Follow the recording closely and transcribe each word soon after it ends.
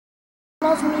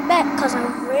love me back, because I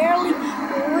really,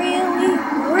 really,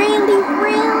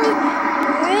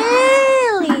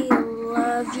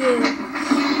 love you.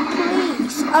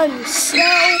 Please, I'm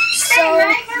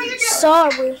so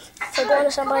sorry for going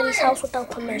to somebody's house without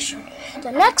permission.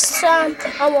 The next time,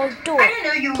 I won't do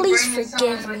it. Please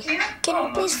forgive me. Can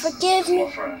you please forgive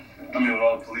me? I mean, with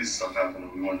all the police stuff happening,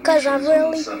 we wanted to Because I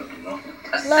really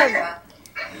love you.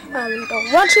 I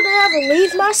don't want you to ever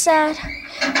leave my side.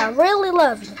 I really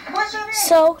love you.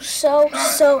 So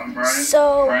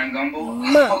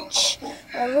much.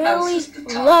 I really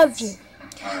love you.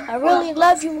 I really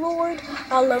love you, Lord.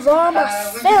 I love all my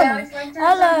family.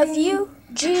 I love you,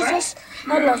 Jesus.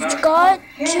 I love God,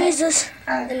 Jesus,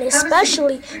 and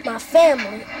especially my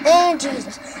family and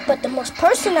Jesus. But the most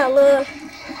person I love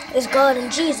is God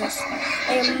and Jesus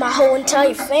and my whole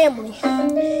entire family.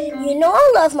 You know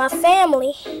I love my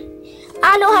family.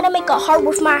 I know how to make a heart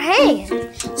with my hand.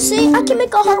 See, I can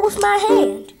make a heart with my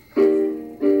hand.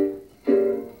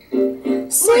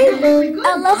 See,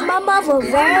 I love my mother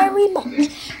very much.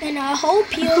 And I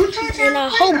hope you, and I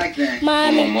hope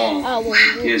Mommy will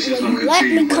let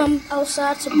me come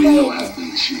outside to play again.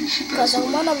 Because I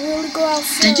want to really go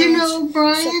outside. Did you know,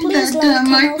 Brian, that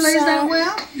Mike plays that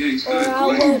well? Or I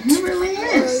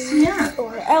won't,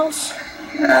 or else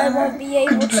I won't be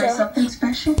able to.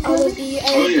 I won't be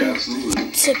able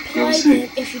to play it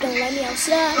if you don't let me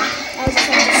outside. I'll just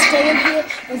have to stay in here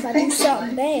if I do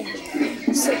something bad.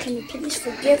 So can you please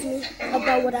forgive me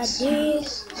about what I did?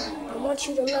 I want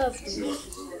you to love me.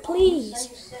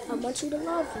 Please, I want you to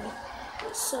love me.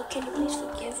 So can you please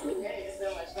forgive me?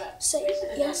 Say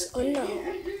yes or no.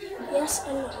 Yes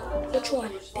or no. Which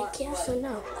one? Pick yes or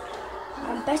no.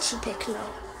 I bet you pick no.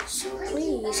 So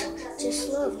please, just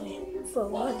love me for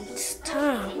one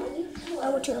time. I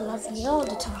want you to love me all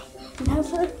the time.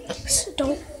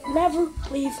 Never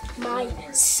leave my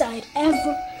side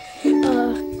ever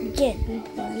again.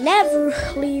 Never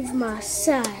leave my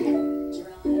side.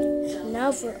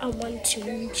 Never. I want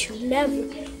you to never,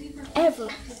 ever,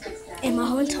 in my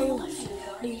whole entire life,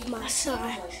 leave my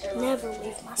side. Never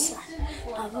leave my side.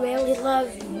 I really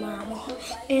love you, Mama,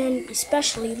 and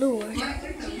especially Lord.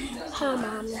 Hi,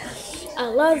 Mama. I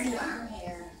love you.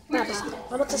 Bye-bye.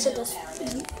 I'm about to send this to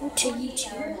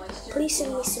YouTube. Please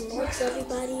send me some likes,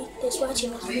 everybody that's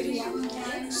watching this video.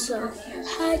 So,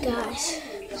 hi guys.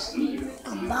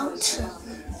 I'm about to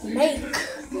make.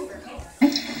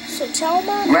 So tell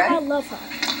Mama I love her.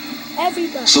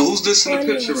 Everybody. So who's this in the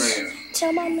picture right here?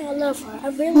 Tell Mama I love her. I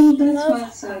really love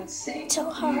her.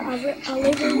 Tell her I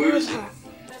really love her.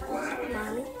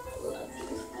 Mommy.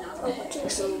 I want you to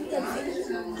see that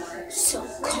video. So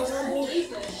call me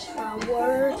by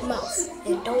word mouth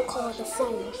and don't call the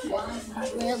phone. I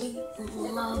really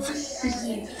love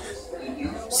you.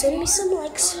 Send me some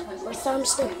likes or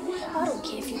thumbs down. I don't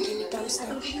care if you give me thumbs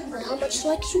down, but how much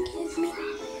likes you give me.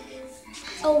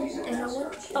 Oh, and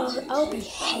I'll be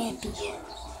happy.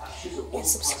 And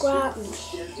subscribe me.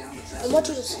 I want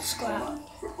you to subscribe.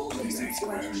 Please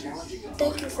subscribe.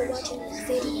 Thank you for watching this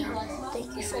video.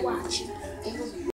 Thank you for watching.